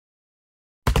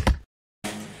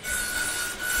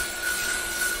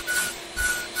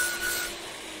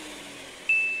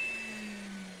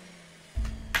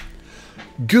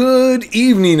Good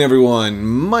evening, everyone.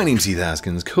 My name's Heath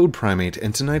Haskins, Code Primate,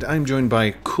 and tonight I'm joined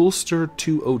by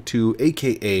Coolster202,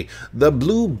 aka the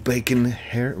Blue Bacon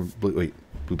Hair. Wait,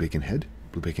 Blue Bacon Head?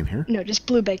 Blue Bacon Hair? No, just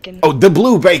Blue Bacon. Oh, the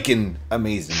Blue Bacon!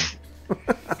 Amazing.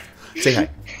 Say hi.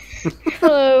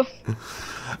 Hello.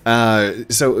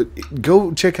 So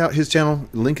go check out his channel.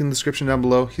 Link in the description down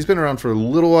below. He's been around for a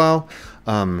little while.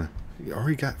 He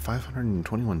already got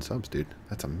 521 subs, dude.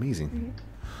 That's amazing. Mm-hmm.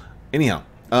 Anyhow,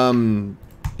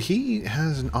 he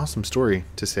has an awesome story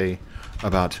to say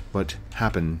about what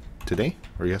happened today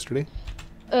or yesterday.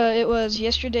 It was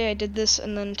yesterday I did this,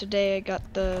 and then today I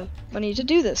got the money to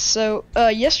do this. So,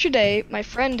 yesterday my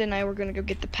friend and I were gonna go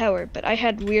get the power, but I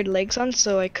had weird legs on,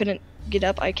 so I couldn't get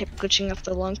up. I kept glitching off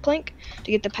the long plank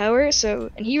to get the power.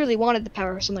 So, and he really wanted the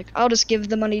power, so I'm like, I'll just give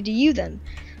the money to you then.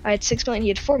 I had 6 million, he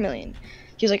had 4 million.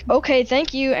 He was like, okay,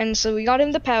 thank you. And so we got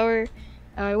him the power.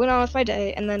 I went on with my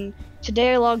day, and then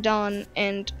today I logged on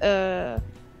and I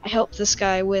helped this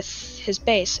guy with his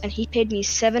base, and he paid me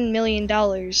 $7 million.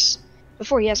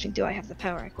 Before he asked me, do I have the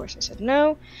power? Of course I said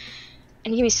no,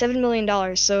 and he gave me $7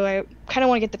 million, so I kind of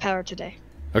want to get the power today.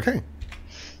 Okay.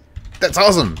 That's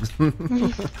awesome.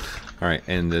 Alright,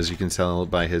 and as you can tell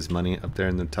by his money up there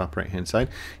in the top right hand side,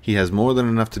 he has more than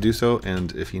enough to do so,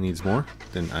 and if he needs more,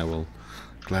 then I will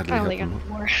gladly help him.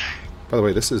 More. By the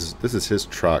way, this is his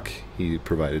truck he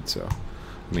provided, so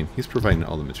I mean he's providing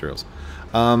all the materials.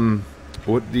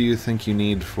 What do you think you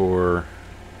need for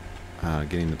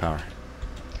getting the power?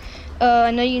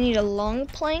 I know you need a long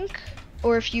plank,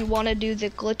 or if you want to do the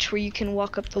glitch where you can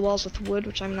walk up the walls with wood,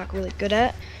 which I'm not really good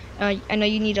at. I know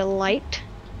you need a light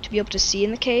to be able to see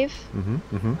in the cave.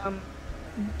 I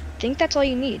think that's all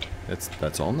you need.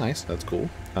 That's all nice. That's cool.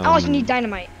 Oh, you need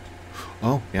dynamite.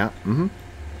 Oh yeah.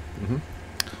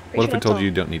 What if I told you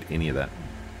you don't need any of that?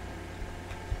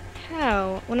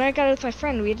 How? When I got it with my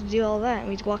friend, we had to do all that, and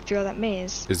we had to walk through all that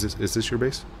maze. Is this your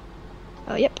base?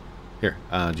 Yep. Here.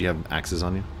 Do you have axes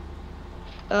on you?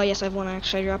 Yes, I have one axe.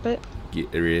 Should I drop it?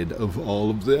 Get rid of all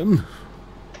of them.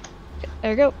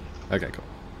 There we go. Okay, cool.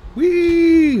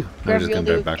 Whee! I'm just gonna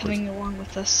drive Gravioli backwards. coming along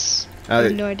with us. I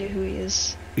have no idea who he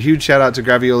is. Huge shout out to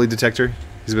Gravioli Detector.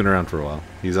 He's been around for a while.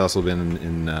 He's also been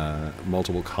in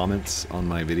multiple comments on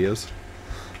my videos.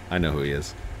 I know who he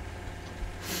is.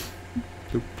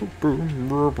 Oh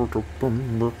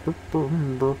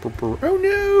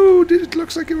no! It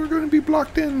looks like we're going to be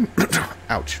blocked in.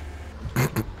 Ouch.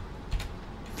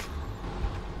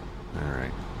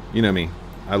 Alright. You know me.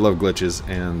 I love glitches,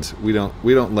 and we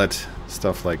don't let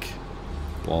stuff like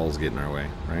walls get in our way,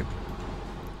 right?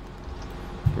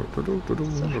 So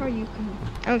how are you coming?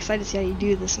 I'm excited to see how you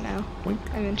do this now. Wink.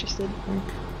 I'm interested. Wink.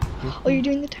 Oh, you're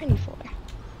doing the tiny floor.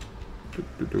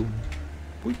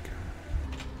 Wink.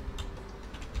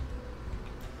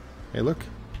 Hey, look.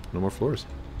 No more floors.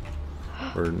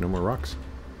 Or no more rocks.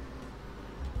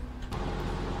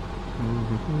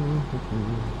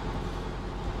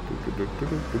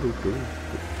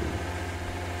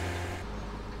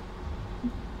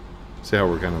 See how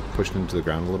we're kind of pushing into the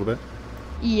ground a little bit?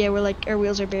 Yeah, we're like, our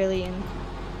wheels are barely in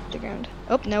the ground.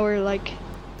 Oh, now we're like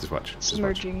Just watch.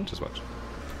 submerging. Just watch.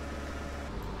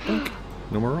 Wink.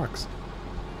 No more rocks.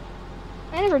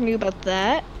 I never knew about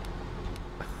that.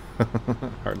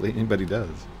 Hardly anybody does.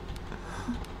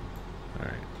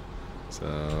 Alright.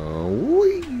 So,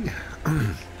 whee!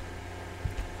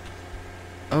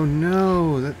 Oh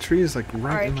no, that tree is like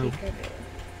right in the...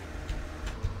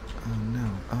 Oh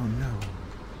no, oh no.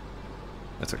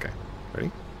 That's okay. Ready?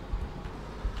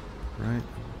 Right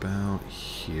about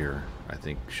here, I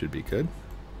think should be good.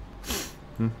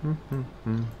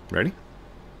 Ready?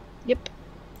 Yep.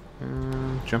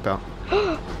 Jump out.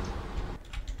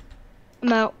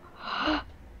 I'm out. Ha!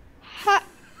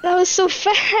 That was so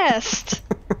fast!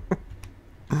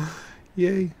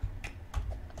 Yay.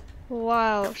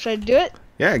 Wow. Should I do it?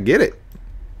 Yeah, get it.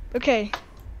 Okay.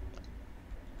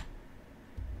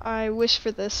 I wish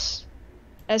for this.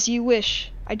 As you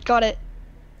wish. I got it.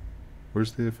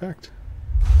 Where's the effect?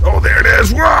 Oh, there it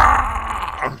is!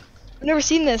 Wah! I've never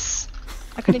seen this.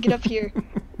 I couldn't get up here.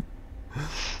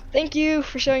 Thank you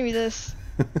for showing me this.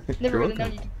 Never would have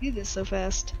known you could do this so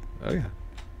fast. Oh yeah.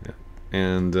 Yeah.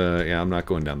 And yeah, I'm not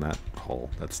going down that hole.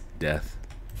 That's death.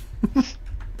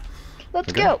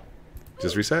 Let's go.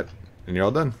 Just reset and you're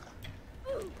all done.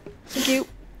 Thank you.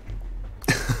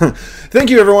 Thank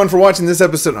you everyone for watching this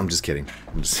episode. I'm just kidding.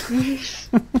 I'm just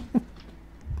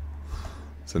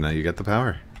So now you got the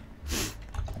power.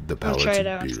 The power. I'll try it to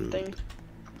out. build. Something.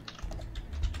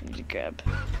 I need to grab.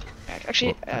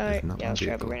 Actually, yeah, let's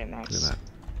grab a random max. Look at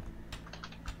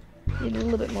that. Need a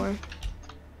little bit more.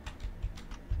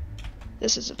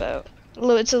 This is about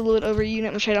It's a load over unit.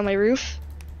 I'm gonna try it on my roof.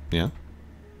 Yeah.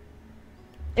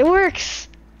 It works!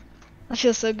 I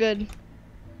feel so good.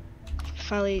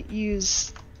 Finally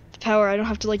use the power. I don't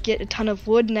have to like get a ton of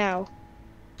wood now.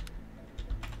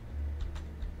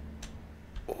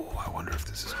 Oh, I wonder if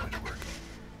this is going to work.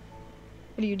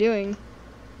 What are you doing?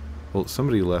 Well,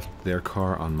 somebody left their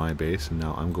car on my base, and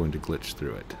now I'm going to glitch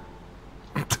through it.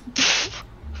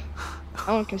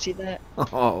 I want to see that.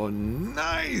 Oh,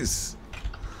 nice!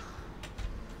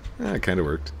 Yeah, it kind of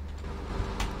worked.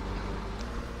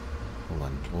 Hold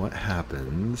on. What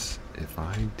happens if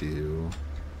I do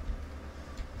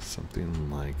something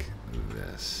like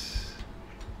this?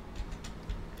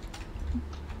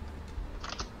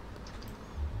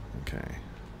 Okay.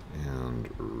 And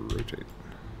rotate.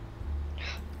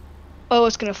 Oh,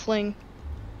 it's gonna fling.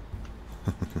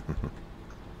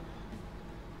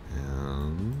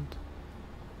 And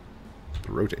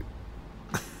rotate.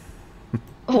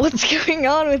 What's going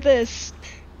on with this?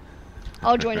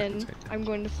 I'll join in. I'm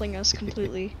going to fling us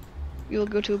completely. We will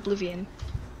go to oblivion.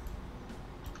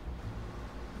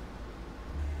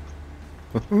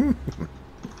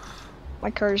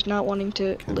 My car is not wanting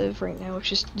to live right now. It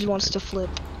just wants to flip.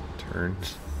 Turn.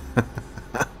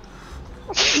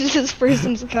 This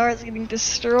person's car is getting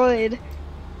destroyed.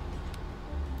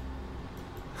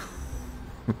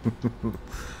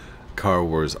 Car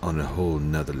Wars on a whole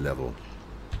nother level.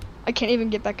 I can't even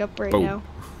get back up right Boom. now.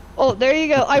 Oh, there you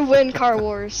go. I win Car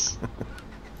Wars.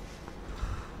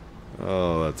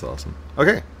 Oh, that's awesome.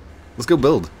 Okay, let's go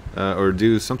build or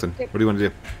do something. Yep. What do you want to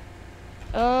do?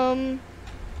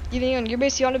 You think on your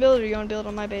base you want to build, or you want to build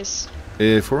on my base?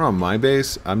 If we're on my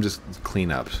base, I'm just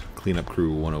clean up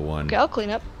crew 101. Okay, I'll clean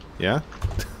up. Yeah.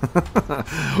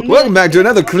 Welcome back to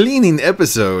another cleaning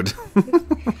episode.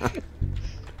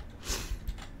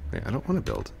 Wait, I don't want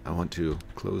to build. I want to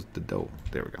close the door.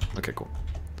 There we go. Okay, cool.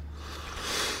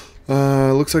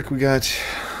 Looks like we got.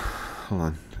 Hold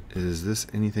on. Is this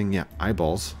anything? Yeah,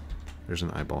 eyeballs. There's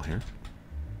an eyeball here.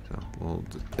 So we'll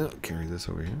carry this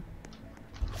over here.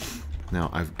 Now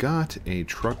I've got a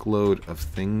truckload of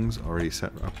things already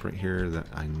set up right here that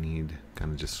I need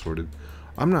kind of just sorted.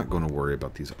 I'm not going to worry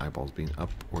about these eyeballs being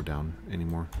up or down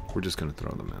anymore. We're just going to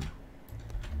throw them in.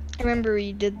 I remember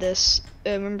you did this.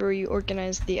 I remember you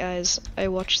organized the eyes. I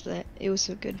watched that. It was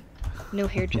so good. No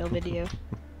hair gel video.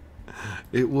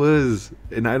 It was,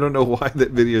 and I don't know why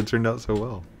that video turned out so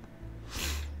well.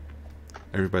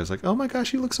 Everybody's like, "Oh my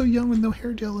gosh, you look so young with no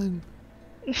hair gel in."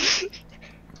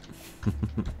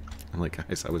 I'm like,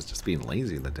 guys, I was just being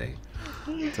lazy that day.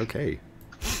 It's okay.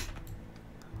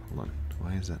 Hold on.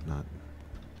 Why is that not?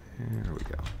 There we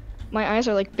go. My eyes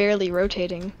are like barely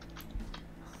rotating.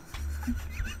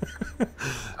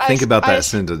 Think about that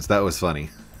sentence. That was funny.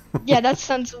 Yeah, that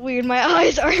sounds weird. My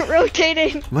eyes aren't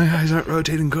rotating. My eyes aren't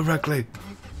rotating correctly.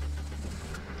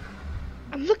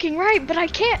 I'm looking right, but I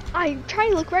can't. I try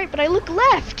to look right, but I look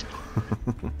left.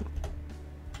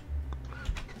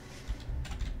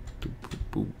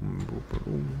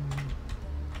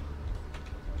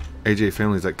 AJ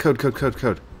Family's like, code.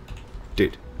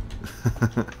 Dude.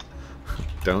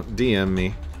 Don't DM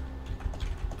me.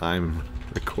 I'm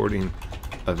recording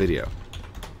a video.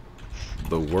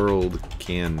 The world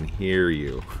can hear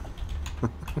you.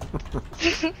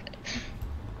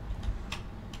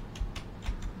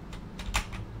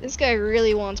 This guy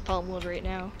really wants palmwood right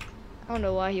now. I don't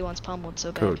know why he wants palmwood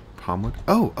so bad. Code palmwood.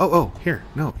 Oh, here.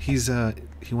 No, he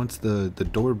wants the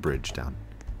door bridge down.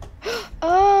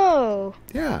 Oh.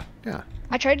 Yeah.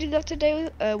 I tried to do that today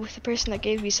with the person that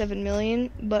gave me 7 million,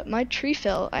 but my tree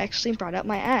fell. I actually brought out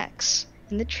my axe,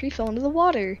 and the tree fell into the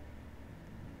water.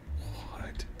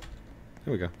 What?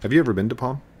 There we go. Have you ever been to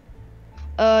Palm?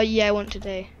 Yeah, I went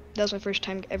today. That was my first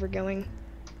time ever going.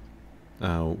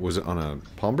 Was it on a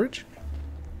palm bridge?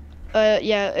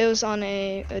 Yeah, it was on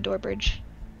a door bridge.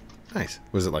 Nice.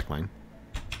 Was it like mine?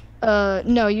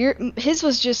 No, his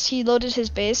was just, he loaded his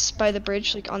base by the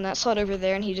bridge, like on that slot over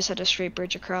there, and he just had a straight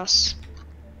bridge across.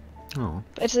 Oh.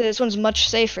 But this one's much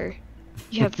safer.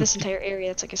 You have this entire area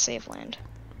that's like a safe land.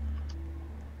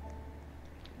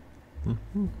 I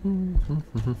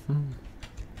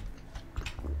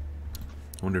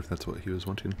wonder if that's what he was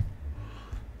wanting.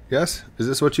 Yes? Is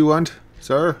this what you want,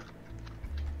 sir?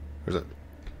 Or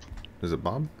is it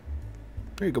Bob?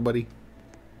 There you go, buddy.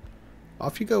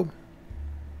 Off you go.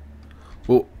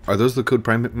 Well, are those the code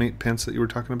primate pants that you were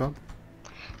talking about?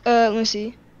 Let me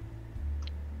see.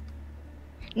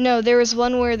 No, there was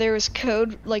one where there was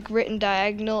code like written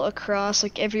diagonal across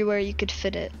like everywhere you could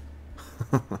fit it.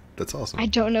 That's awesome. I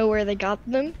don't know where they got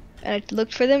them, and I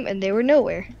looked for them, and they were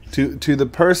nowhere. To the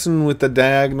person with the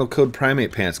diagonal code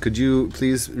primate pants, could you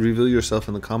please reveal yourself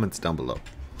in the comments down below?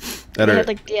 They had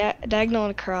like diagonal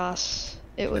and cross.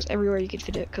 It was everywhere you could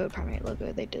fit a code primate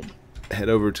logo. They did. Head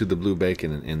over to the Blue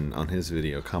Bacon and on his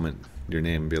video, comment your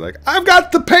name and be like, "I've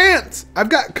got the pants. I've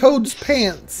got Code's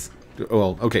pants."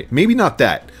 Well, okay, maybe not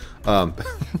that.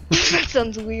 That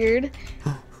sounds weird.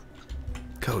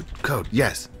 Code,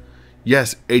 yes,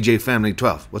 AJ Family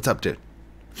 12. What's up, dude?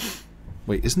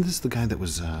 Wait, isn't this the guy that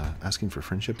was asking for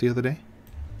friendship the other day?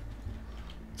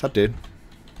 What's up, dude?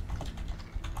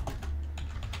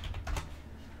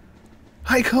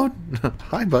 Hi, Code.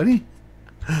 Hi, buddy.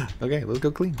 Okay, let's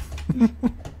go clean.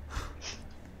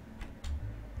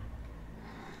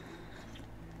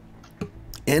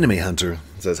 Anime Hunter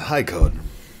says, "Hi, Code."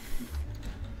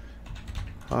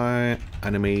 Hi,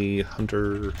 Anime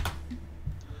Hunter.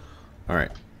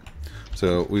 Alright.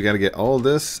 So we got to get all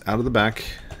this out of the back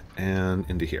and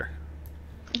into here.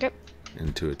 Okay.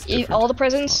 Into its all the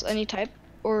presents, spots. Any type,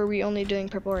 or are we only doing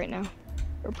purple right now?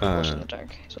 Or purple in the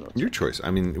dark? Your choice.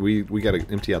 I mean, we got to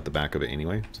empty out the back of it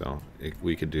anyway, so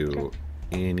we could do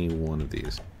any one of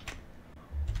these.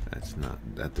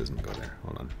 That doesn't go there.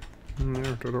 Hold on.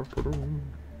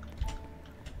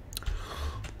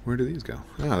 Where do these go?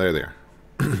 Ah, there they are.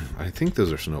 I think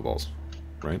those are snowballs,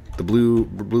 right? The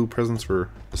blue presents were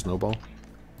a snowball?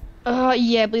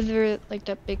 Yeah, I believe they're like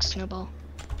that big snowball.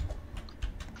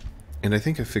 And I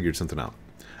think I figured something out.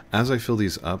 As I fill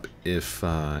these up, if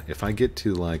I get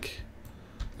to like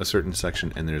a certain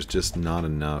section and there's just not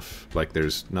enough, like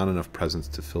there's not enough presents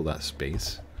to fill that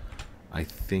space, I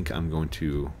think I'm going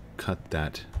to cut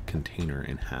that container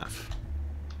in half.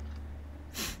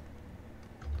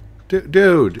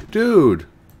 Dude!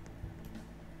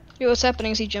 Yo, what's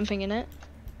happening? Is he jumping in it?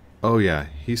 Oh yeah,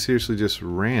 he seriously just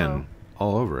ran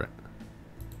all over it.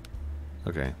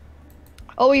 Okay.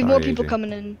 Oh, we have more people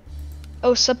coming in.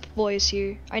 Oh, Sup Boy is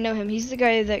here. I know him. He's the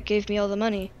guy that gave me all the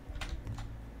money.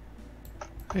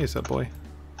 Hey, Sup Boy.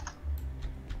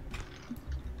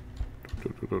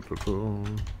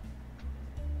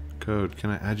 Code, can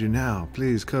I add you now?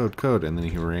 Please, Code. And then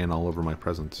he ran all over my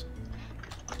presents.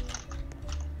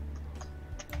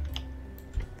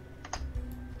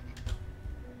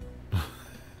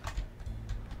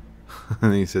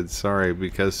 And he said, "Sorry,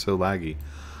 because so laggy."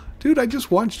 Dude, I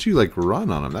just watched you like run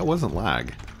on him. That wasn't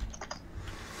lag.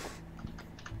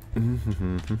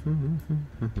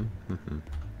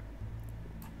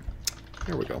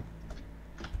 Here we go.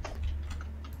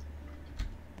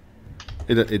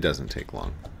 It doesn't take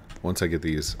long. Once I get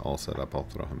these all set up, I'll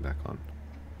throw him back on.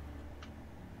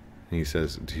 And he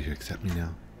says, "Do you accept me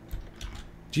now?"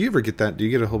 Do you ever get that? Do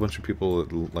you get a whole bunch of people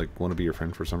that like want to be your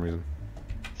friend for some reason?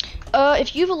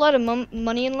 If you have a lot of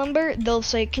money in lumber, they'll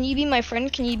say, "Can you be my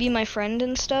friend? Can you be my friend?"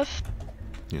 and stuff.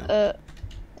 Yeah.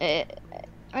 I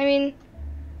mean,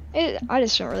 I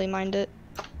just don't really mind it.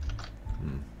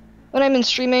 When I'm in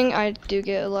streaming, I do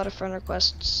get a lot of friend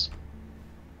requests.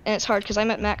 And it's hard because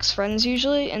I'm at max friends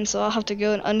usually, and so I'll have to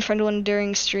go and unfriend one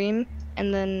during stream,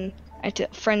 and then I have to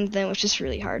friend them, which is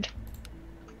really hard.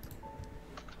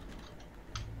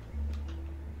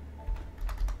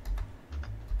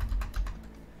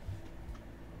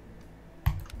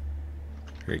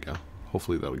 Here you go.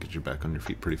 Hopefully that'll get you back on your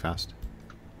feet pretty fast.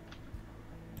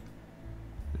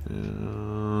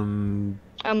 I'm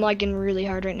lagging really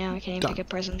hard right now. I can't even pick up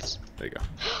presents. There you go.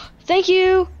 Thank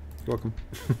you! You're welcome.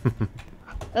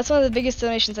 That's one of the biggest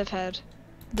donations I've had.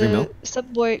 The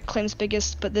Subboy claims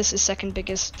biggest, but this is second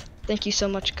biggest. Thank you so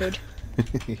much, Code.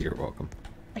 You're welcome.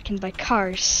 I can buy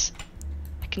cars.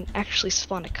 I can actually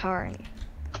spawn a car. And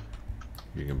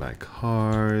you can buy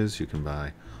cars, you can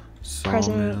buy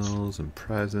sawmills and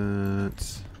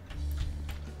presents.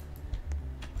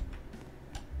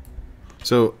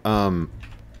 So,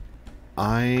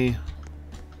 I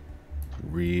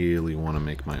really want to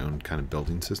make my own kind of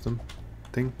building system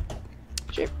thing.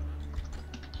 Sure. You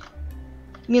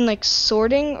mean like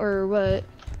sorting or what?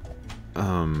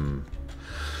 Don't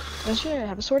you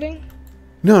have a sorting?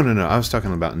 No. I was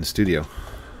talking about in the studio.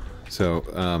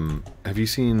 So, have you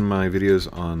seen my videos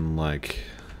on like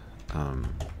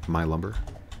My Lumber?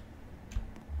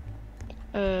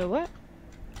 What?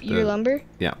 Your lumber?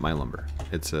 Yeah, My Lumber.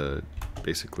 It's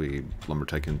basically Lumber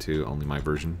Tycoon 2, only my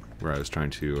version, where I was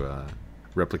trying to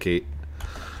replicate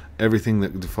everything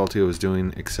that Defaultio was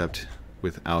doing, except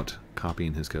without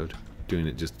copying his code, doing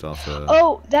it just off.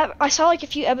 Oh, that I saw like a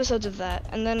few episodes of that,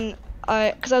 and then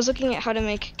because I was looking at how to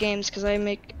make games, because I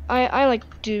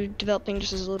like do developing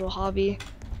just as a little hobby.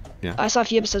 Yeah. I saw a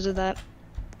few episodes of that.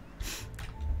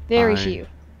 Very few.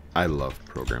 I love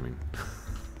programming.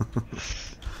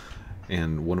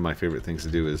 And one of my favorite things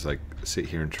to do is like sit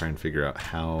here and try and figure out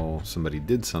how somebody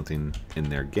did something in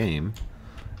their game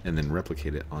and then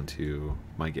replicate it onto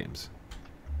my games.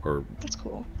 Or That's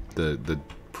cool. The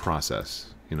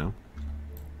process, you know?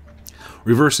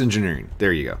 Reverse engineering.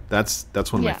 There you go. That's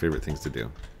one of my favorite things to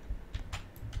do.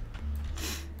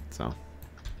 So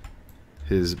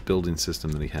his building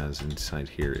system that he has inside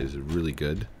here is really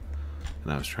good.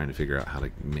 And I was trying to figure out how to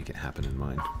make it happen in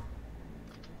mine.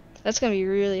 That's gonna be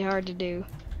really hard to do.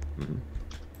 Mm-hmm.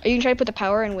 Are you gonna try to put the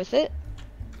power in with it?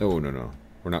 Oh, no.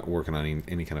 We're not working on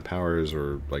any kind of powers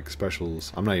or like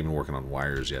specials. I'm not even working on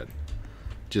wires yet.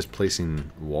 Just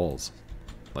placing walls.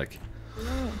 Like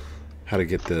how to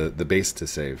get the base to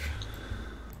save.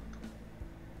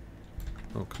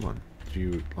 Oh, come on. Did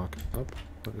you lock up?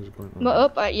 What is going on?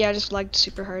 Well, yeah, I just lagged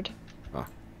super hard. Ah,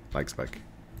 lag spike.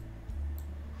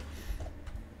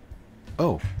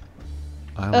 Oh.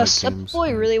 I like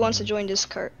Subboy really wants to join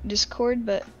Discord,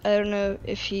 but I don't know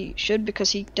if he should because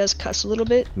he does cuss a little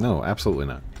bit. No, absolutely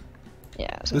not.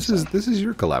 Yeah. This is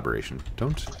your collaboration.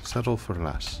 Don't settle for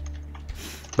less.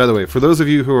 By the way, for those of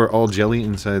you who are all jelly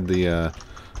inside the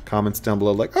comments down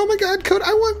below, like, oh my god, Code,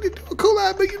 I wanted to do a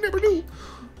collab, but you never knew.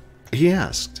 He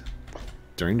asked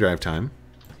during drive time.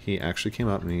 He actually came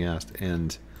up and he asked,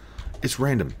 and it's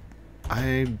random.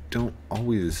 I don't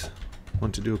always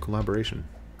want to do a collaboration.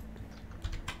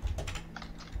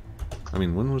 I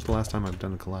mean, when was the last time I've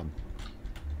done a collab?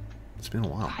 It's been a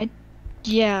while.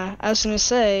 Yeah, I was gonna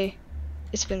say,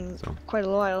 it's been quite a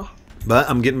while. But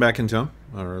I'm getting back into them,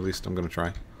 or at least I'm gonna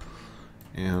try.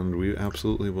 And we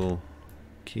absolutely will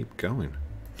keep going.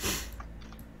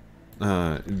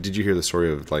 Did you hear the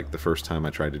story of like the first time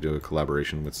I tried to do a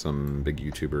collaboration with some big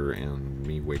YouTuber and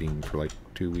me waiting for like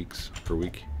 2 weeks or a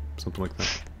week, something like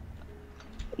that?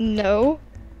 No,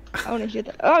 I want to hear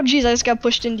that. Oh, jeez, I just got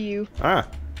pushed into you.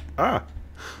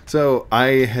 So I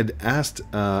had asked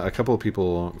a couple of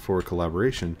people for a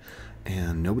collaboration,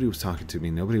 and nobody was talking to me.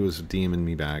 Nobody was DMing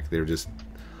me back. They were just,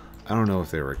 I don't know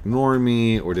if they were ignoring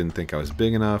me or didn't think I was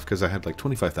big enough because I had like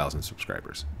 25,000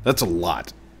 subscribers. That's a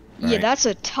lot. Right? Yeah, that's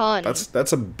a ton.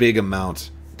 That's a big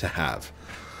amount to have.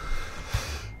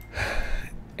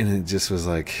 And it just was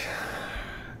like,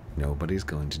 nobody's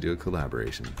going to do a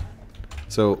collaboration.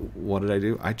 So what did I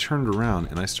do? I turned around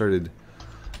and I started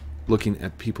looking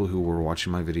at people who were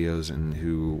watching my videos and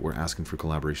who were asking for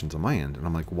collaborations on my end. And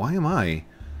I'm like, why am I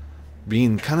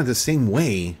being kind of the same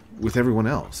way with everyone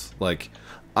else? Like,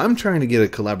 I'm trying to get a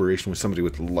collaboration with somebody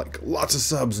with like lots of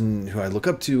subs and who I look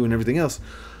up to and everything else.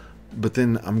 But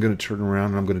then I'm going to turn around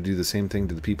and I'm going to do the same thing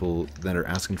to the people that are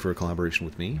asking for a collaboration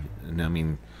with me. And I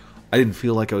mean, I didn't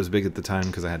feel like I was big at the time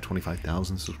because I had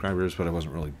 25,000 subscribers, but I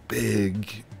wasn't really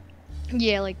big.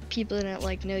 Yeah, like people didn't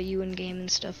like know you in game and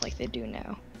stuff like they do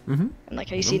now. Mm-hmm. And like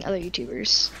how you see in other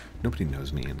YouTubers. Nobody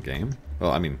knows me in game.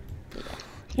 Well, I mean,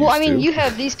 well, I mean, you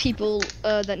have these people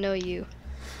that know you.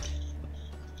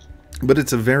 But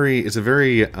it's a very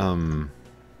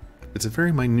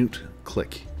minute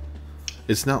click.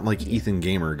 It's not like Ethan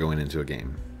Gamer going into a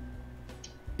game.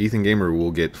 Ethan Gamer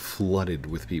will get flooded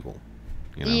with people.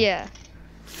 You know? Yeah.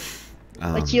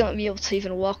 Like you won't be able to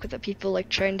even walk with the people like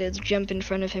trying to jump in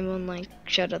front of him and like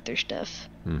shout out their stuff.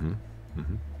 Mm-hmm.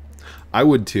 Mm-hmm. I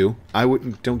would too. I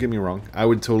wouldn't. Don't get me wrong. I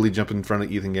would totally jump in front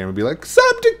of Ethan Gamer and be like,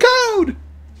 "Sub to Code,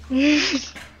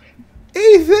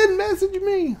 Ethan, message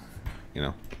me." You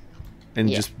know, and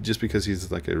just because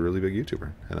he's like a really big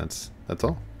YouTuber, and that's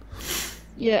all.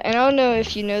 Yeah, and I don't know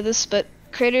if you know this, but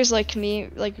creators like me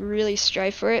like really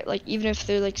strive for it. Like even if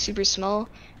they're like super small.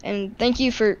 And thank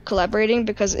you for collaborating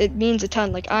because it means a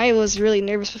ton. Like I was really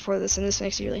nervous before this, and this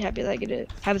makes me really happy that I get to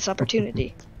have this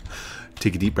opportunity.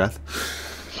 Take a deep breath.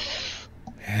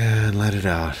 And let it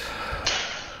out.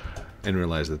 And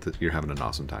realize that you're having an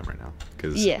awesome time right now.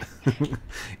 Because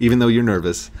even though you're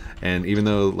nervous, and even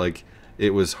though like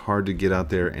it was hard to get out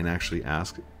there and actually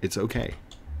ask, it's okay.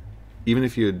 Even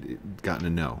if you had gotten a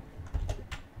no,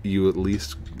 you at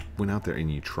least went out there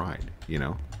and you tried, you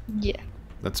know? Yeah.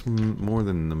 That's more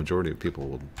than the majority of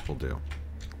people will do.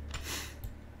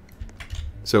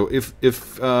 So if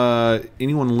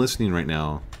anyone listening right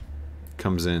now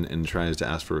comes in and tries to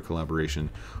ask for a collaboration,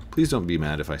 please don't be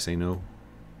mad if I say no.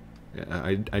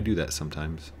 I do that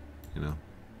sometimes, you know.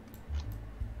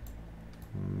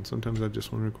 And sometimes I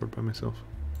just want to record by myself.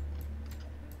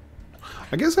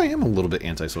 I guess I am a little bit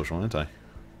antisocial, aren't I?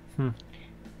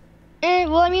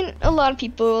 Well, I mean, a lot of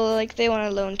people, like, they want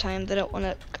alone time. They don't want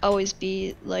to always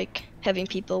be, like, having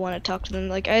people want to talk to them.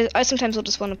 Like, I sometimes will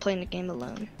just want to play in a game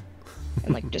alone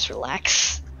and, like, just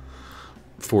relax.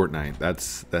 Fortnite,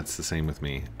 that's the same with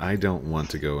me. I don't want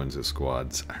to go into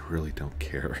squads. I really don't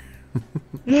care.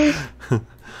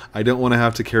 I don't want to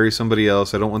have to carry somebody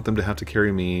else. I don't want them to have to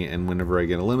carry me. And whenever I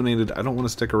get eliminated, I don't want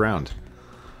to stick around.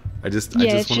 I just it's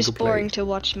want to just go boring play. to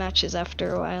watch matches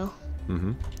after a while.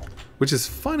 Which is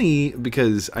funny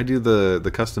because I do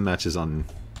the custom matches on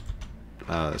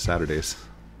Saturdays.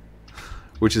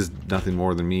 Which is nothing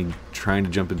more than me trying to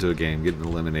jump into a game, getting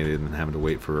eliminated, and having to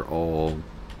wait for all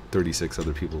 36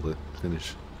 other people to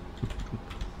finish.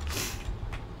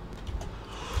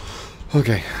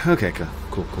 Okay,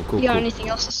 cool. You got anything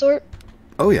else to sort?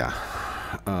 Oh yeah.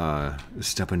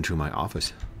 Step into my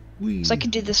office. Whee. So I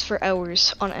could do this for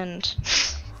hours on end.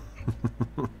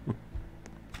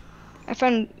 I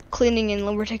find cleaning in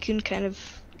Lumber Tycoon kind of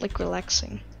like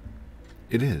relaxing.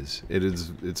 It is.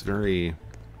 It's very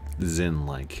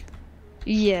zen-like.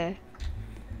 Yeah.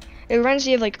 It reminds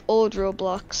me of like old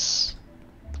Roblox.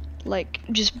 Like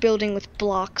just building with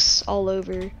blocks all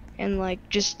over and like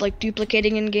just like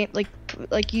duplicating in game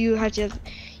like you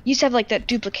used to have like that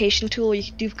duplication tool where you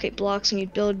could duplicate blocks and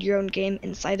you'd build your own game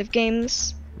inside of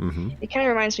games. It kind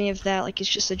of reminds me of that, like it's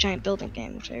just a giant building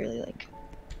game, which I really like.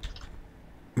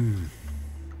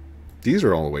 These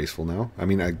are all wasteful now. I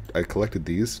mean, I collected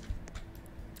these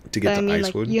to get the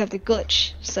ice wood. Like, you have the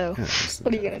glitch, so Yeah,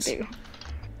 what are you gonna do?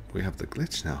 We have the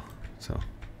glitch now, so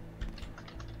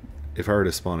if I were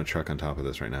to spawn a truck on top of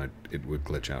this right now, it would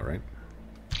glitch out, right?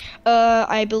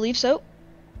 I believe so.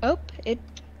 Oh, it.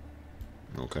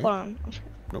 Okay. Hold on.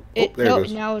 Nope. There it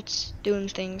goes. Now it's doing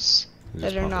things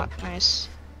that are not nice.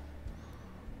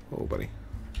 Oh, buddy.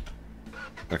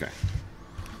 Okay.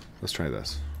 Let's try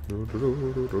this. And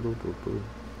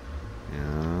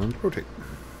rotate.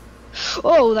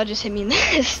 Oh, that just hit me in the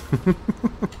head.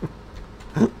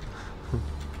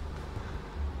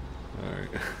 Alright.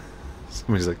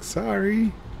 Somebody's like,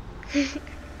 sorry.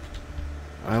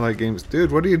 I like games.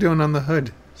 Dude, what are you doing on the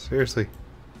hood? Seriously.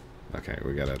 Okay,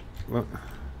 we gotta... Well,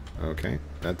 okay,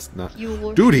 that's not...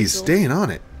 Dude, he's staying on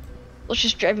it. Let's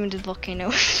just drive him into the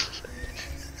volcano.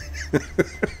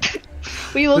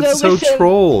 We will That's go so with him.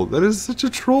 troll. That is such a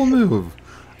troll move.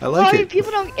 I like it.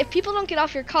 If people don't get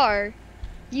off your car,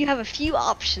 you have a few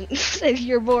options if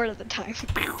you're bored at the time.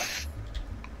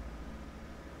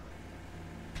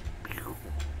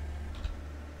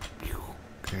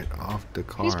 Get off the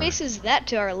car. Whose base is that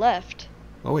to our left?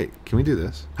 Oh wait, can we do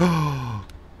this?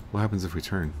 What happens if we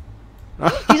turn?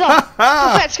 He's off.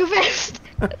 Go fast.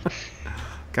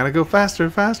 Gotta go faster.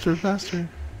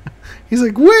 He's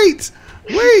like, wait.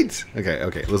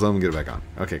 Okay, let's let him get it back on.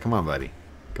 Okay, come on, buddy.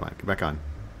 Come on, get back on.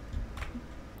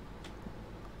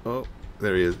 Oh,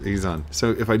 there he is. He's on.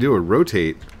 So if I do a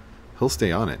rotate, he'll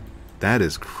stay on it. That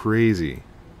is crazy.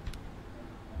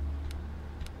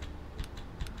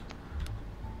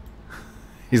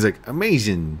 He's like,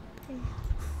 amazing.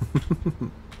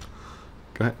 Go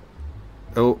ahead.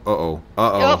 Oh.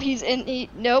 Nope, he's in.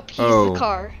 Nope, he's the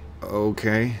car.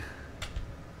 Okay.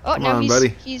 Oh, Come now on, buddy.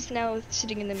 he's now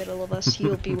sitting in the middle of us. He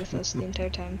will be with us the entire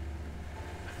time.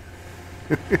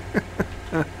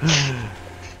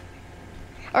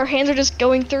 Our hands are just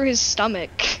going through his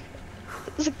stomach.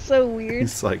 This looks so weird.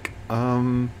 He's like,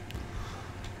 have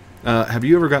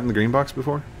you ever gotten the green box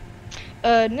before?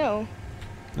 No.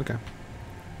 Okay.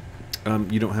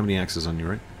 You don't have any axes on you,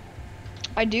 right?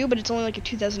 I do, but it's only like a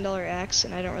 $2,000 axe,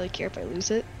 and I don't really care if I lose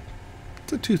it.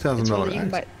 It's a $2,000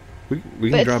 axe. We But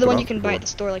can it's drop the it one off you can before. buy at the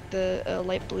store, like the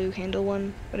light blue handle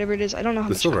one, whatever it is. I don't know how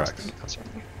The much silver it axe. costs around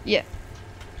there. Yeah.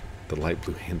 The light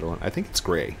blue handle one. I think it's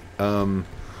gray.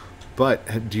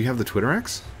 But do you have the Twitter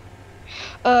axe?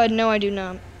 No, I do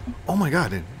not. Oh my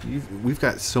god, we've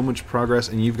got so much progress,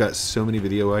 and you've got so many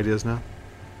video ideas now.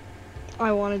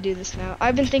 I want to do this now.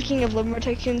 I've been thinking of Lumber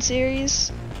Tycoon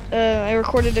series. I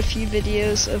recorded a few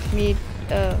videos of me,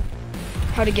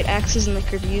 how to get axes and like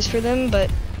reviews for them,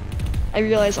 but I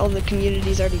realize all the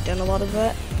community's already done a lot of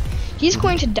that. He's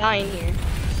going to die in here.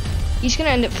 He's gonna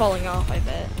end up falling off, I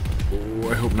bet. Oh,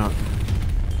 I hope not.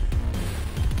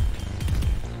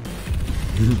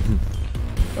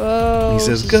 Oh, He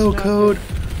says, this is "Go, not Code."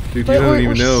 good. Dude, But you don't we're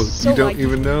even know. so You don't laggy even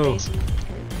from the know. base and hurt.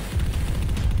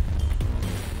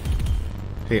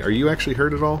 Hey, are you actually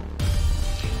hurt at all?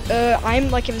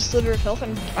 I'm like in a sliver of health.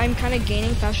 I'm kind of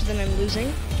gaining faster than I'm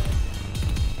losing.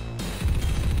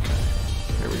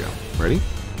 There we go. Ready?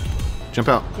 Jump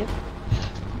out. Yep.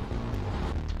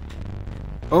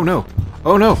 Oh no!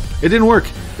 Oh no! It didn't work!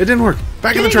 It didn't work!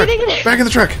 Back in the truck! Get in. Back in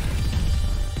the truck!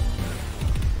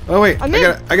 Oh wait! I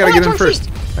gotta get in first.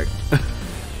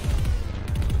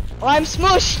 Oh, I'm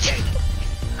smushed.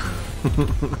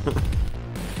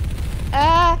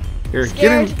 Here,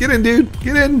 scared. get in, dude!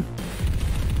 Get in!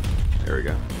 There we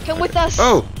go. Come with us.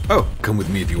 Oh! Come with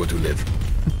me if you want to live.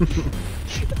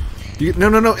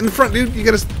 No, in the front, dude. You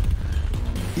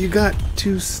got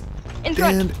to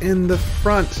stand in the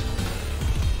front.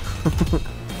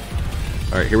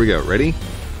 All right, here we go. Ready?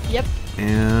 Yep.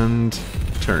 And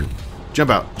turn.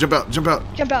 Jump out. Jump out. Jump out.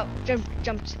 Jump out.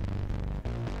 Jumped.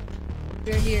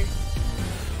 We're here.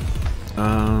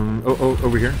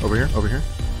 Over here.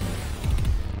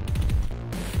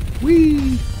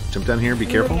 Whee! Jump down here. Be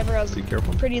careful. Whenever I was Be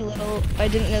careful. pretty little, I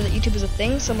didn't know that YouTube was a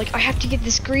thing, so I'm like, I have to get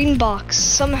this green box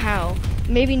somehow.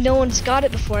 Maybe no one's got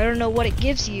it before. I don't know what it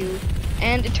gives you.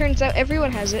 And it turns out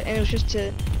everyone has it, and it was just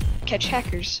to catch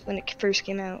hackers when it first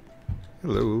came out.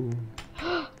 Hello.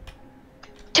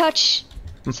 Touch!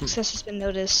 Success has been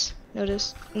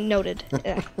noted.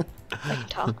 Yeah. I can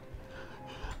talk.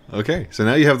 Okay, so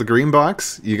now you have the green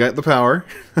box. You got the power.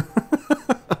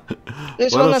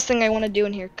 There's What one else? last thing I want to do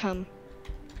in here. Come.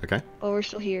 Okay. Oh, we're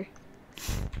still here.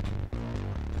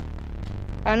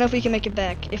 I don't know if we can make it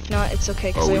back. If not, it's okay,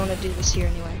 because I want to do this here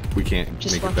anyway. We can't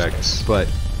Just make it watch back, this. but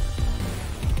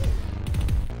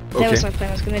That was my okay. plan.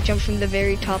 I was going to jump from the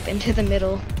very top into the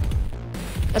middle.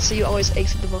 That's how you always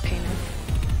exit the volcano.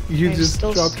 You I'm just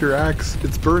still dropped your axe.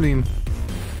 It's burning.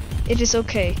 It is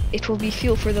okay. It will be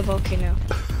fuel for the volcano.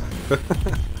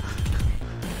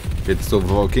 It's so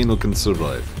volcano can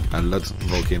survive, and let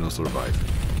volcano survive.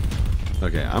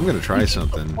 Okay, I'm gonna try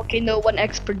something. Volcano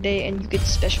 1x per day, and you get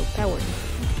special power.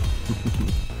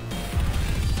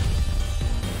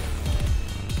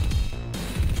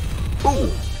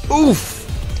 Ooh! Oof!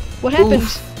 What happened?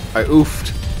 Oof. I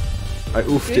oofed. I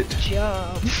oofed Good it.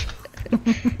 job.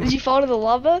 Did you fall to the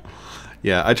lava?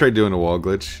 Yeah, I tried doing a wall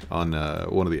glitch on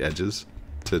one of the edges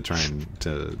to try and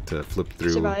to flip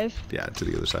through. Survive? Yeah, to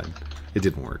the other side. It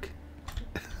didn't work.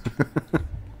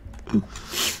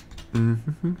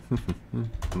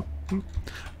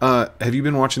 Have you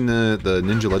been watching the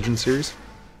Ninja Legends series?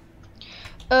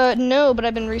 No, but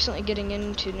I've been recently getting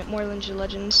into more Ninja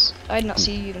Legends. I did not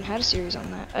see you even had a series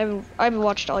on that. I've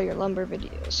watched all your lumber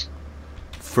videos.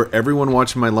 For everyone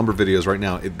watching my lumber videos right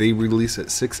now, they release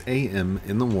at 6 a.m.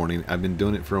 in the morning. I've been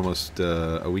doing it for almost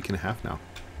a week and a half now.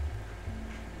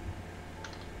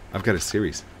 I've got a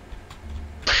series.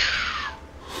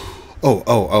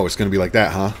 Oh, it's gonna be like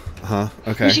that, huh?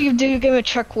 Okay. You should do a game of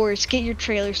Truck Wars. Get your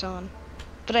trailers on.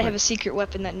 But I have a secret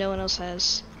weapon that no one else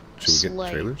has. Should we get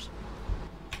Slay. trailers?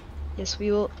 Yes,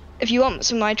 we will. If you want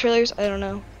some of my trailers, I don't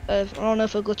know. I don't know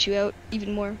if it'll glitch you out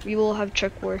even more. We will have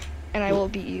Truck War, and I will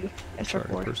beat you in Truck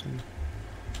Sorry, War. person.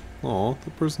 Oh,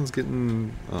 the person's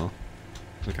getting. Oh,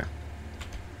 okay.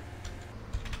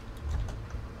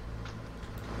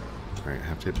 All right, I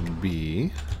have to hit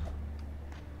B.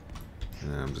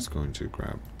 And I'm just going to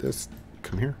grab this.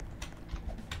 Come here.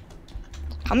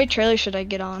 How many trailers should I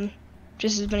get on?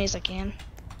 Just as many as I can.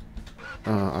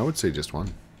 I would say just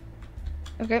one.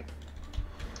 Okay.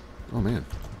 Oh man.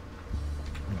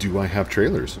 Do I have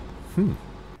trailers?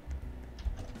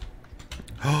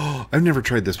 Oh, I've never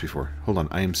tried this before. Hold on.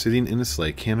 I am sitting in a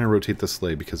sleigh. Can I rotate the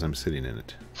sleigh because I'm sitting in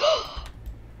it?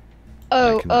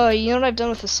 You know what I've done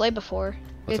with the sleigh before?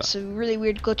 What's It's a really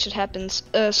weird glitch that happens.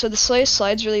 So the sleigh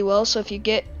slides really well. So if you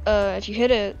get, if you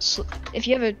have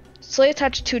a sleigh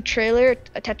attached to a trailer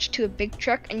attached to a big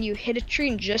truck, and you hit a tree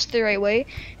in just the right way,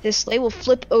 the sleigh will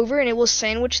flip over and it will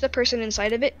sandwich the person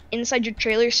inside of it, inside your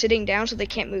trailer, sitting down, so they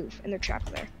can't move and they're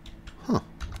trapped there. Huh.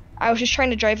 I was just trying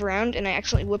to drive around and I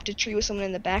accidentally whipped a tree with someone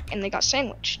in the back and they got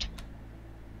sandwiched.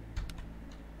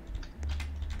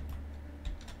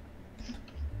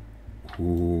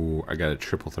 Ooh, I got a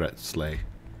triple threat sleigh.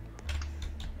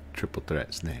 Triple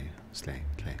threat sleigh.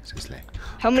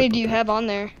 How many do you have on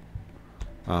there?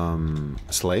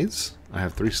 Sleighs? I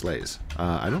have 3 sleighs.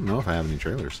 I don't know if I have any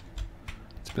trailers.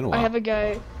 It's been a while. I have a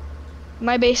guy.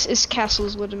 My base is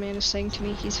Castles, what a man is saying to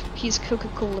me. He's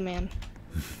Coca-Cola Man.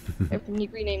 I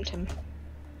renamed him.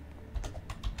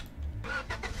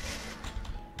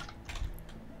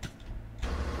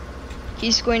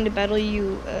 He's going to battle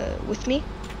you with me.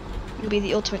 You'll be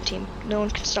the ultimate team. No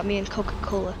one can stop me in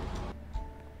Coca-Cola.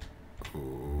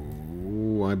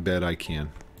 Oh, I bet I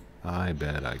can. I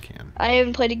bet I can. I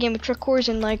haven't played a game of Truck Wars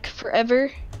in like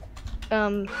forever.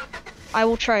 I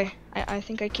will try. I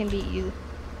think I can beat you.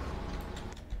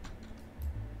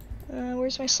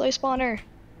 Where's my sleigh spawner?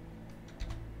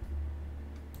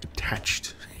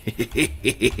 Attached.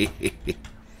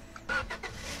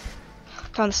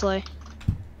 Found the sleigh.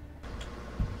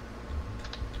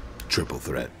 Triple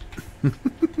threat.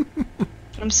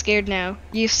 I'm scared now.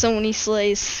 You have so many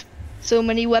sleighs. So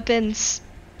many weapons.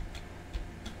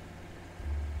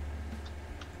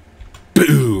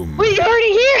 Boom! Wait, you're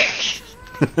already here!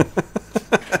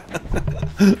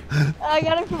 I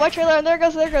got it from my trailer, and there it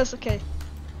goes, there it goes. Okay.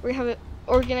 We have it.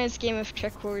 organized game of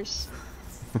check horse.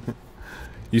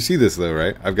 You see this though,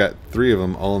 right? I've got 3 of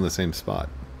them all in the same spot.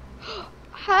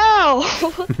 How?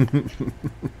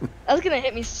 That's gonna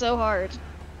hit me so hard.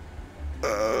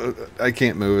 I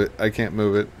can't move it. I can't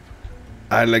move it.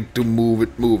 I like to move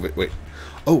it. Move it. Wait.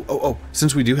 Oh.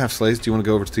 Since we do have sleighs, do you want to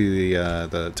go over to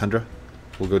the tundra?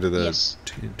 We'll go to the Yes.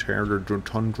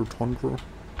 tundra.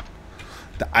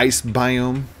 The ice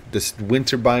biome, the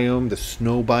winter biome, the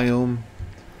snow biome.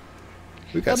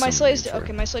 We got Oh, my some sleigh names for it.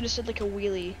 okay. My sleigh just did like a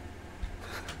wheelie.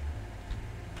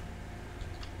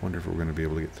 Wonder if we're gonna be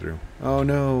able to get through. Oh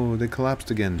no, they collapsed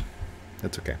again.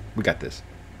 That's okay. We got this.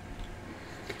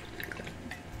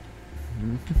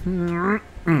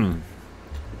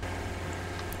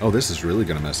 Oh, this is really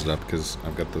gonna mess it up because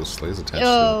I've got those sleighs attached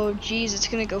Oh, jeez, it's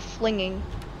gonna go flinging.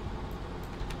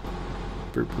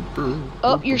 to it.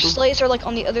 Oh, your sleighs are like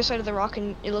on the other side of the rock,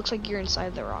 and it looks like you're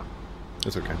inside the rock.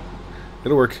 That's okay.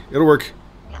 It'll work. It'll work.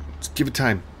 Just give it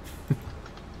time.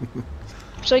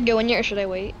 Should I go in here or should I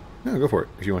wait? No, go for it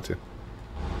if you want to.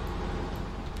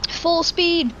 Full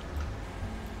speed.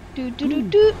 Do.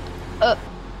 Do.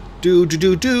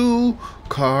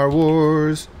 Car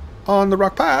Wars on the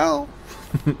rock pile.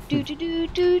 Do.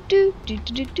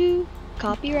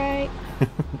 Copyright.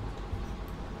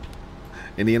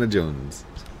 Indiana Jones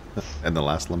and the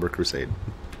Last Lumber Crusade.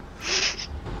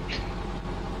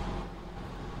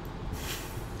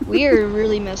 We are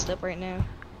really messed up right now.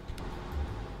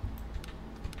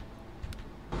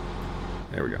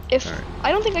 There we go. If All right.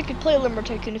 I don't think I could play Lumber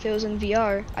Tycoon if it was in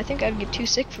VR. I think I'd get too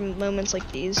sick from moments like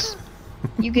these.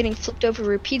 You getting flipped over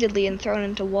repeatedly and thrown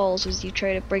into walls as you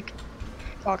try to break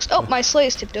rocks. Oh, my sleigh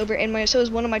is tipped over, and so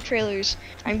is one of my trailers.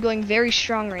 I'm going very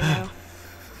strong right now.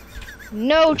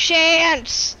 No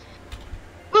chance!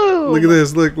 Boom! Look at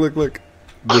this. Look.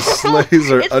 The sleighs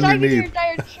are it's underneath. It's your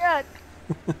entire truck.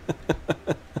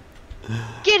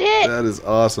 Get hit! That is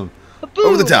awesome. Boom.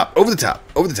 Over the top.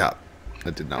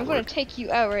 That did not I'm work. going to take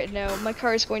you out right now. My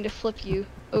car is going to flip you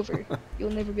over. You'll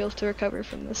never be able to recover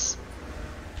from this.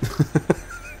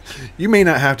 You may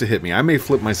not have to hit me. I may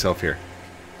flip myself here.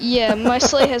 Yeah, my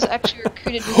sleigh has actually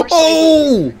recruited more sleighs.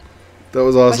 Oh! That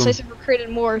was My awesome. sleighs have recruited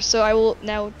more, so I will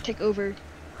now take over.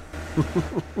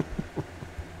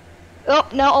 Oh,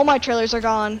 now all my trailers are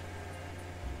gone.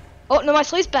 Oh, no, my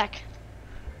sleigh's back.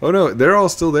 Oh no, they're all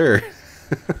still there.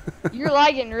 You're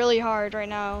lagging really hard right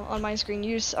now on my screen.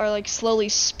 You just are like slowly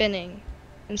spinning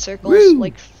in circles, Woo!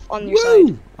 like on your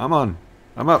side. I'm on.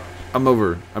 I'm up. I'm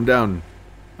over. I'm down.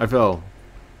 I fell.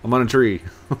 I'm on a tree.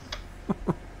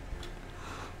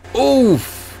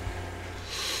 Oof.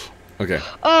 Okay.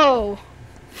 Oh.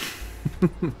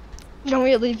 You want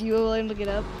me to leave you alone to get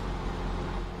up?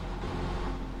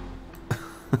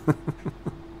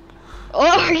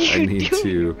 Oh, are you I need doing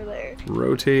to over there?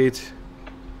 rotate.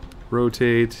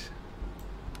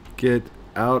 Get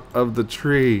out of the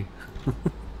tree.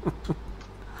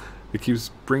 It keeps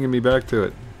bringing me back to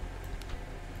it.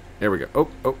 There we go.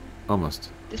 Oh,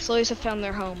 almost. The sleighs have found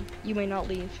their home. You may not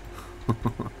leave.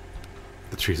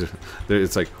 The trees are there.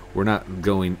 It's like we're not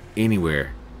going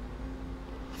anywhere.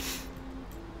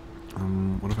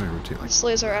 What if I rotate The like?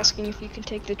 sleighs are asking if you can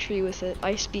take the tree with it.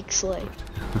 I speak sleigh.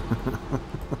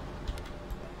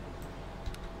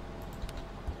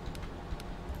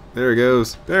 There it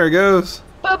goes. There it goes.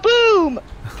 Ba-boom!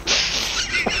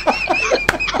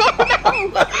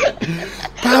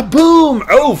 Ba-boom!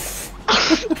 Oof!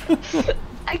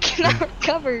 I cannot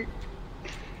recover.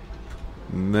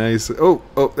 Nice. Oh,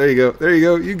 there you go. There you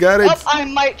go. You got it.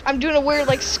 Oh, I'm doing a weird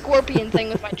like scorpion thing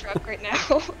with my truck right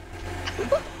now.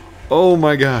 Oh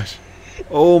my gosh.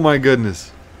 Oh my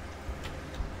goodness.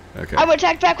 Okay. I'm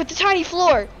attacked back with the tiny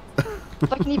floor.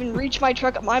 If I can even reach my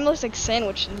truck, I'm almost like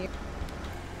sandwiched in here.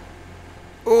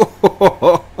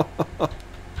 Oh.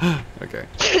 Okay.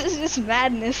 This is just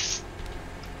madness.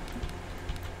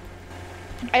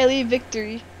 I leave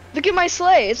victory. Look at my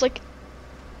sleigh. It's like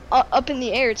up in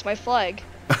the air. It's my flag.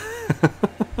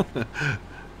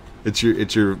 It's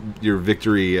your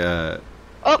victory Oh,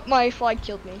 my flag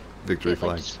killed me. victory It, like,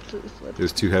 flag. just completely flipped. It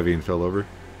was too heavy and fell over.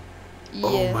 Yeah.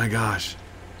 Oh my gosh.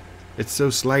 It's so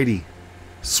slidey.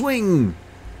 Swing.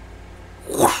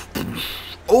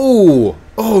 Oh,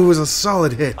 it was a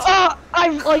solid hit. Ah,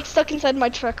 I'm like stuck inside my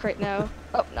truck right now.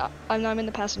 Oh no, I'm in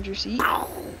the passenger seat.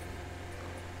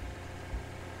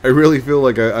 I really feel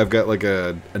like I've got like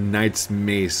a knight's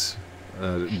mace,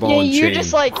 ball Yeah, and you're chain.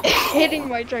 just like hitting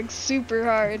my truck super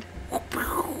hard.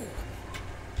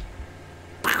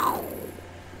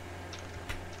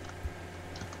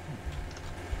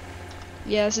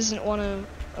 Yeah, this doesn't want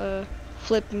to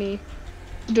flip me.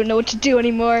 I don't know what to do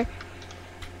anymore.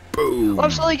 Boom. Oh,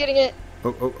 I'm slowly getting it.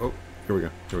 Oh. Here we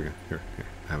go. Here we go. Here.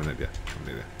 I have an idea.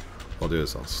 What I'll do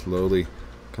is I'll slowly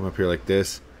come up here like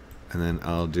this, and then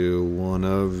I'll do one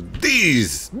of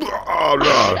these. What?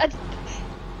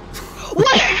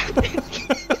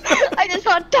 I just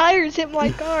saw tires hit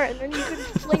my car, and then you could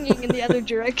flinging in the other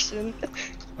direction.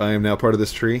 I am now part of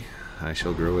this tree. I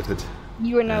shall grow with it.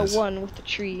 You are now one with the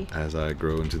tree. As I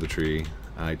grow into the tree,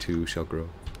 I too shall grow.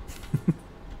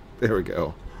 There we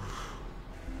go.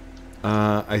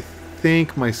 I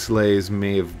think my sleighs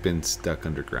may have been stuck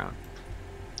underground.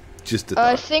 Just a thought.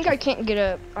 I think I can't get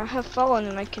up. I have fallen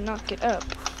and I cannot get up.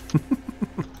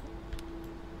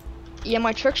 Yeah,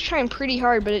 my truck's trying pretty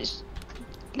hard, but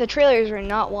the trailers are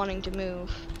not wanting to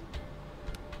move.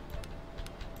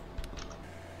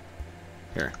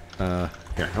 Here, I'm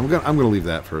gonna leave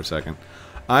that for a second.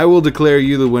 I will declare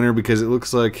you the winner because it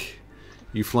looks like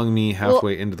you flung me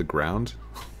halfway into the ground.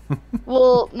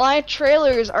 Well, my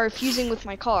trailers are fusing with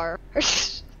my car.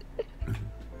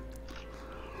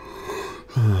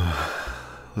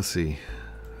 Let's see.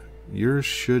 Yours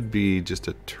should be just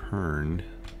a turn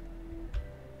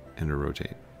and a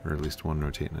rotate, or at least one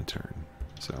rotate and a turn.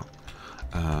 So,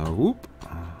 whoop.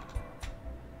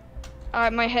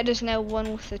 My head is now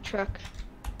one with the truck.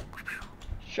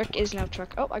 Truck is now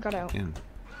truck. Oh, I got out. In.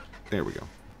 There we go.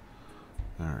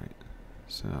 Alright.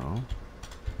 So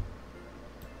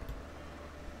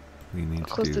we need to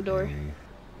close do the door.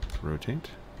 A rotate.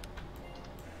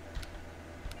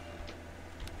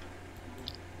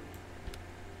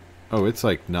 Oh, it's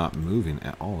like not moving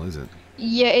at all, is it?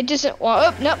 Yeah, it doesn't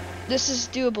want. Oh, nope. This is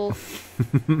doable.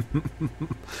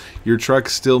 Your truck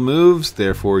still moves,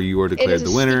 therefore you are declared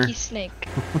the winner. Sneaky snake.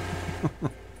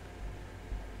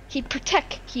 He'd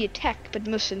protect, he attack, but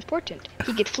most important,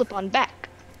 he could flip on back.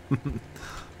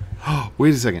 Oh,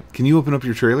 wait a second. Can you open up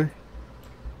your trailer?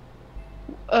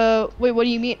 Wait, what do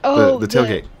you mean? Oh, the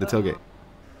tailgate. The tailgate.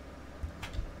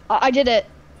 I did it.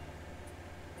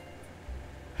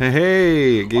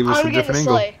 Hey, it gave us a different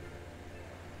angle.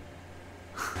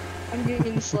 I'm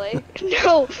getting the sleigh.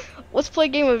 No, let's play a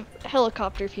game of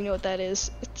helicopter if you know what that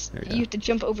is. You have to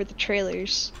jump over the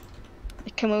trailers.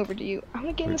 They come over to you. I'm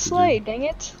gonna get in the sleigh. Dang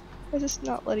it! It's just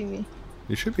not letting me.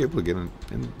 You should be able to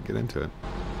get into it.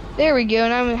 There we go.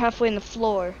 And I'm halfway in the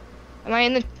floor. Am I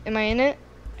in it?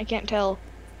 I can't tell.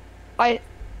 I'm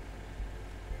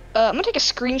gonna take a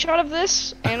screenshot of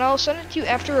this and I'll send it to you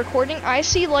after recording. I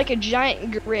see like a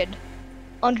giant grid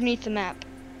underneath the map.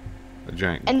 A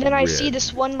giant and then grid. I see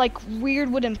this one like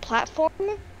weird wooden platform.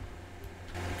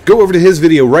 Go over to his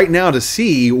video right now to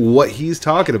see what he's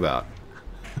talking about.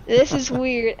 This is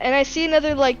weird. And I see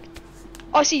another like,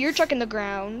 oh, I see your truck in the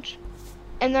ground.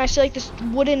 And then I see like this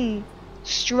wooden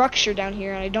structure down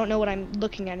here and I don't know what I'm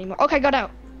looking at anymore. Okay, I got out.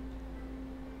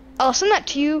 I'll send that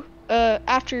to you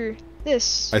after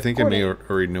this. I think recording. I may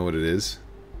already know what it is,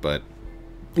 but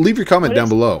leave your comment down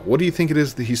below. What do you think it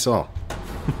is that he saw?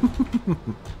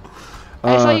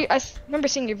 I remember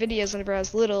seeing your videos whenever I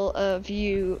was little of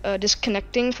you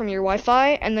disconnecting from your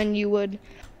Wi-Fi and then you would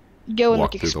go and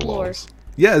like explore.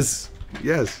 Yes,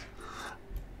 yes.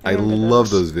 I love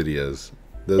those videos.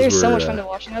 They're so much fun to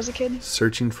watch when I was a kid.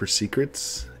 Searching for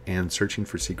Secrets and Searching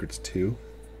for Secrets 2.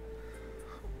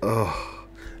 Oh,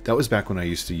 that was back when I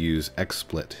used to use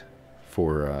XSplit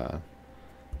for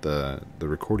the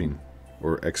recording,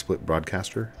 or XSplit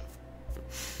Broadcaster.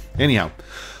 Anyhow,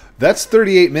 that's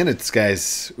 38 minutes,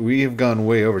 guys. We have gone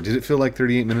way over. Did it feel like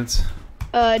 38 minutes?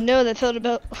 No, that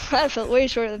felt way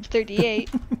shorter than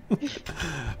 38.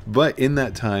 But in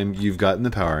that time, you've gotten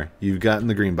the power, you've gotten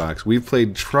the green box. We've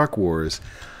played Truck Wars.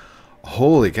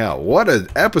 Holy cow! What an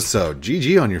episode!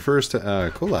 GG on your first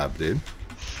collab, dude.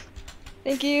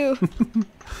 Thank you.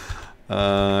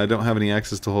 I don't have any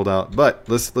axes to hold out, but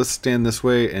let's stand this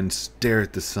way and stare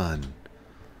at the sun.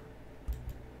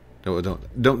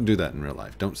 Don't do that in real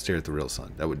life. Don't stare at the real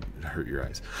sun. That would hurt your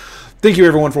eyes. Thank you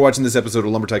everyone for watching this episode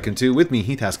of Lumber Tycoon 2 with me,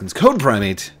 Heath Haskins, Code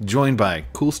Primate, joined by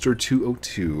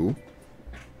Coolster202.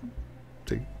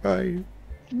 Say bye.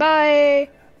 Bye.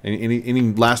 Any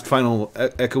last final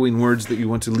echoing words that you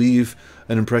want to leave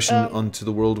an impression onto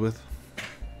the world with?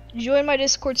 Join my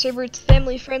Discord server. It's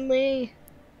family friendly.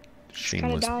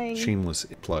 Shameless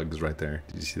plugs right there.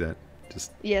 Did you see that?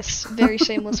 Yes, very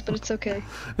shameless, but it's okay.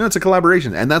 No, it's a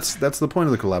collaboration, and that's the point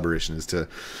of the collaboration, is to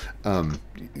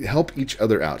help each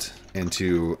other out and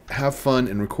to have fun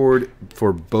and record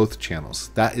for both channels.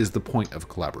 That is the point of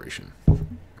collaboration.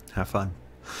 Have fun.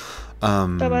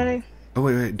 Bye-bye. Oh,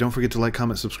 wait, don't forget to like,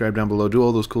 comment, subscribe down below. Do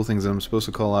all those cool things that I'm supposed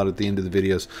to call out at the end of the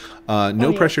videos.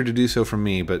 No pressure to do so from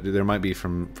me, but there might be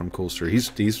from Coolster.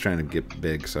 He's trying to get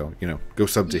big, so, go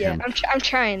sub to him. I'm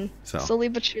trying. Slowly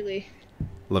but surely.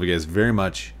 Love you guys very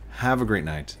much. Have a great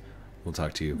night. We'll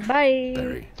talk to you Bye.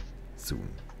 very soon.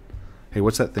 Hey,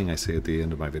 what's that thing I say at the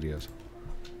end of my videos?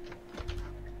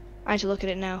 I have to look at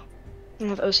it now. I don't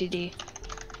have OCD.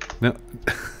 No.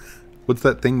 What's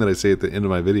that thing that I say at the end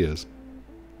of my videos?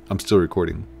 I'm still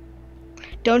recording.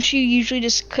 Don't you usually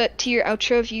just cut to your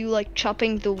outro if you like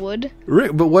chopping the wood?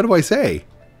 Right, but what do I say?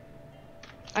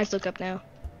 I have to look up now.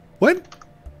 What?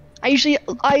 I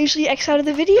usually X out of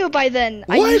the video by then.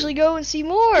 What? I usually go and see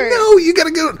more. No, you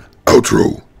gotta go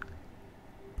outro.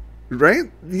 Right?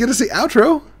 You gotta say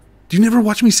outro. Do you never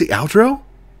watch me say outro?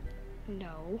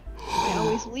 No. I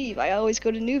always leave. I always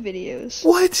go to new videos.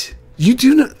 What? You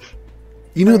do not.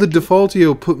 You know the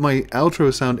Defaultio put my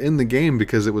outro sound in the game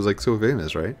because it was like so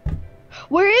famous, right?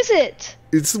 Where is it?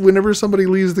 It's whenever somebody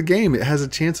leaves the game, it has a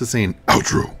chance of saying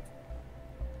outro.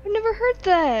 I've never heard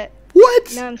that.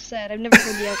 What? Now I'm sad. I've never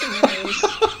heard the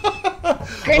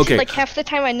outro. Granted, Okay. like half the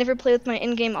time I never play with my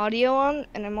in-game audio on,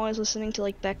 and I'm always listening to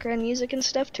like background music and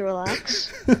stuff to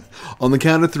relax. On the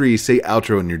count of 3, say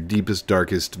outro in your deepest,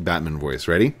 darkest Batman voice.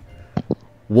 Ready?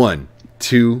 1,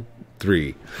 2,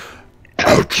 3.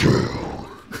 Outro.